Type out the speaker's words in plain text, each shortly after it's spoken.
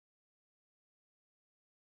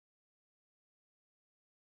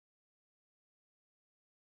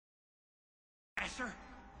Professor?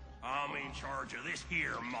 I'm in charge of this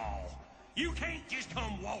here mall. You can't just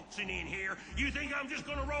come waltzing in here. You think I'm just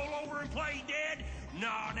gonna roll over and play dead?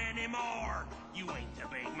 Not anymore. You ain't the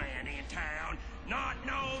big man in town. Not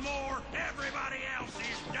no more. Everybody else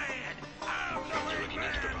is dead. I'm the big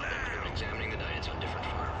man now. Examining the diets on different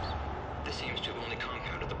farms. This seems to have only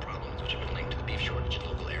compounded the problems which have been linked to the beef shortage in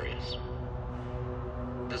local areas.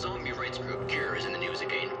 The zombie rights group Cure is in the news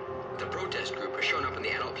again. The protest group has shown up in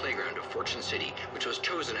the adult playground of Fortune City, which was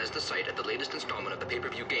chosen as the site of the latest installment of the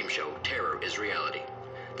pay-per-view game show, Terror is Reality.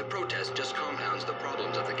 The protest just compounds the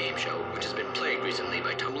problems of the game show, which has been plagued recently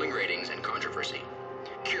by tumbling ratings and controversy.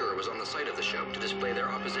 Cure was on the site of the show to display their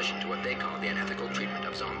opposition to what they call the unethical treatment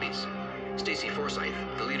of zombies. Stacy Forsythe,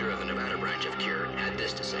 the leader of the Nevada branch of Cure, had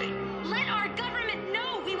this to say. Let our government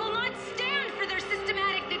know we will not stand for their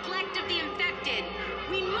systematic neglect of the infected.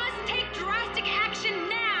 We must take drastic action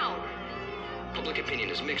now! Public opinion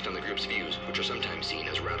is mixed on the group's views, which are sometimes seen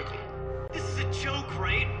as radical. This is a joke,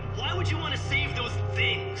 right? Why would you want to save those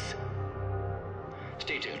things?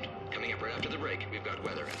 Stay tuned. Coming up right after the break, we've got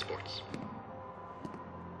weather and sports.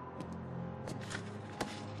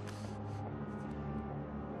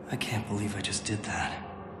 I can't believe I just did that.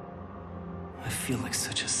 I feel like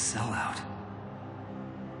such a sellout.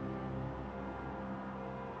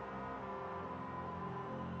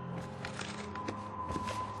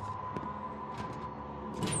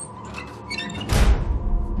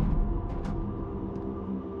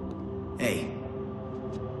 Hey,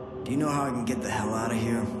 do you know how I can get the hell out of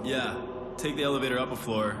here? Yeah, take the elevator up a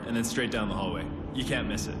floor and then straight down the hallway. You can't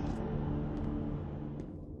miss it.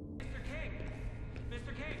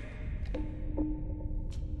 Mr. King!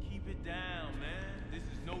 Keep it down, man. This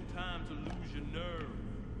is no time to lose your nerve.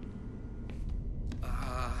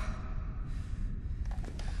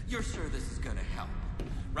 You're sure this is gonna help,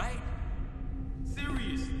 right?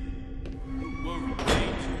 Seriously, you worry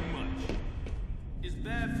way too much. It's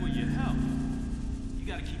bad for your health. You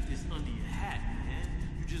gotta keep this under your hat, man.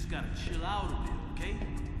 You just gotta chill out a bit, okay?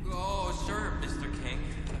 Oh, sure, Mr. King.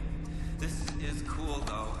 This is cool,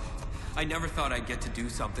 though. I never thought I'd get to do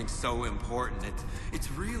something so important.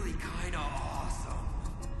 It's really kind of awesome.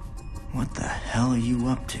 What the hell are you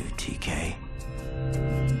up to, TK?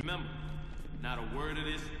 Remember, not a word of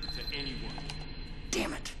this to anyone.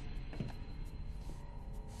 Damn it.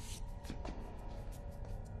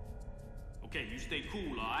 Okay, you stay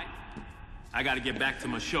cool, all right? I gotta get back to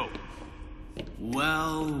my show.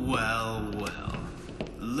 Well, well, well.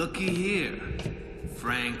 Looky here,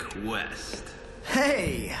 Frank West.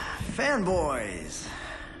 Hey, fanboys.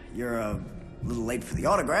 You're a little late for the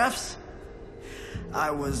autographs.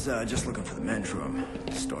 I was just looking for the men's room.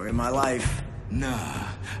 Story of my life. Nah,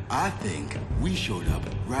 I think we showed up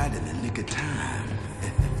right in the nick of time.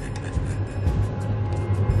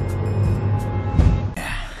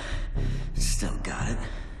 Yeah, still got it.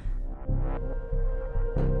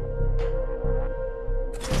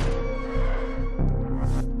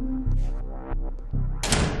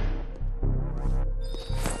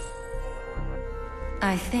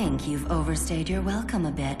 I think you've overstayed your welcome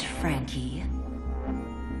a bit, Frankie.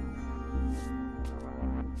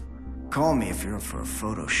 Call me if you're up for a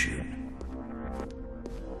photo shoot.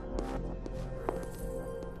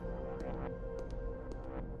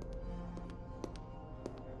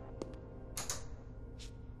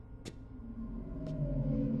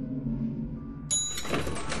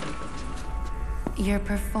 Your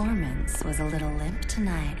performance was a little limp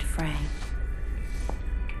tonight, Frank.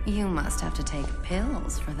 You must have to take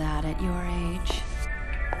pills for that at your age.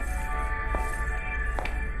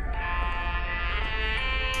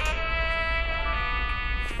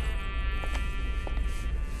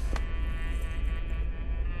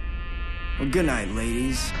 Well, good night,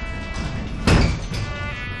 ladies.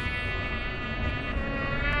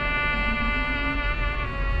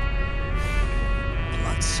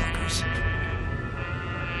 Bloodsuckers.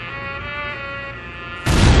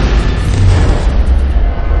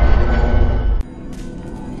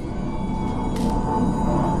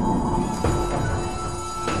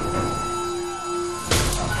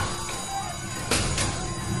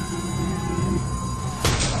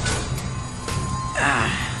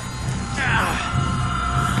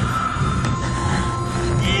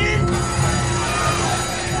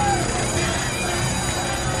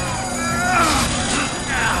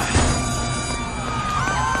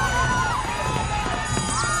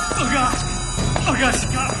 Oh, God, she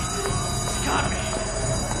got me.